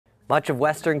Much of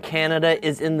Western Canada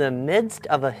is in the midst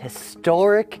of a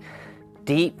historic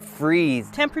deep freeze.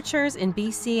 Temperatures in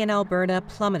BC and Alberta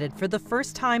plummeted for the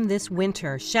first time this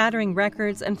winter, shattering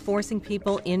records and forcing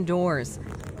people indoors.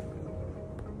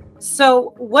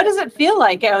 So what does it feel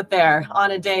like out there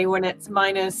on a day when it's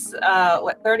minus,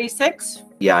 36?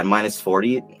 Yeah, and minus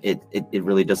 40, it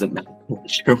really doesn't matter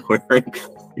what you're wearing.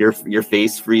 Your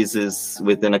face freezes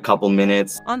within a couple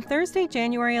minutes. On Thursday,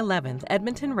 January 11th,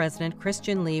 Edmonton resident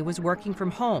Christian Lee was working from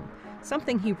home,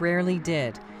 something he rarely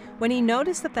did, when he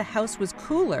noticed that the house was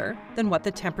cooler than what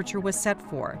the temperature was set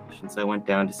for. So I went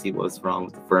down to see what was wrong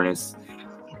with the furnace,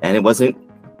 and it wasn't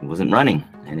running,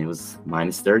 and it was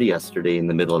minus 30 yesterday in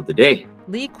the middle of the day.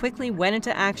 Lee quickly went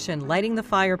into action, lighting the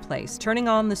fireplace, turning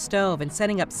on the stove, and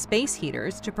setting up space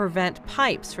heaters to prevent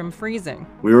pipes from freezing.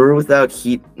 We were without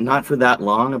heat not for that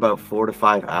long, about 4 to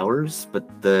 5 hours,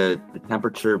 but the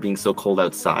temperature being so cold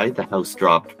outside, the house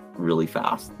dropped really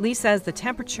fast. Lee says the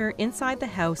temperature inside the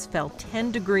house fell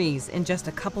 10 degrees in just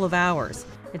a couple of hours.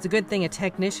 It's a good thing a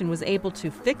technician was able to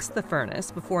fix the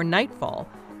furnace before nightfall,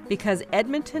 because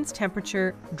Edmonton's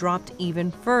temperature dropped even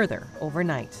further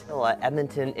overnight. At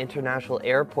Edmonton International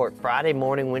Airport, Friday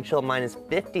morning wind chill minus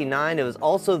 59. It was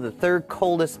also the third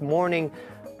coldest morning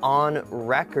on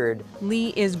record.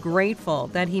 Lee is grateful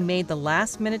that he made the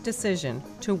last-minute decision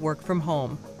to work from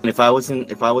home. And if I was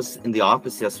in the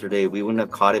office yesterday, we wouldn't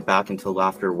have caught it back until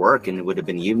after work, and it would have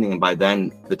been evening, and by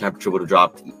then the temperature would have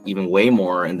dropped even way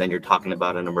more, and then you're talking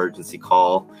about an emergency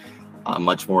call,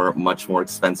 much more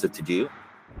expensive to do.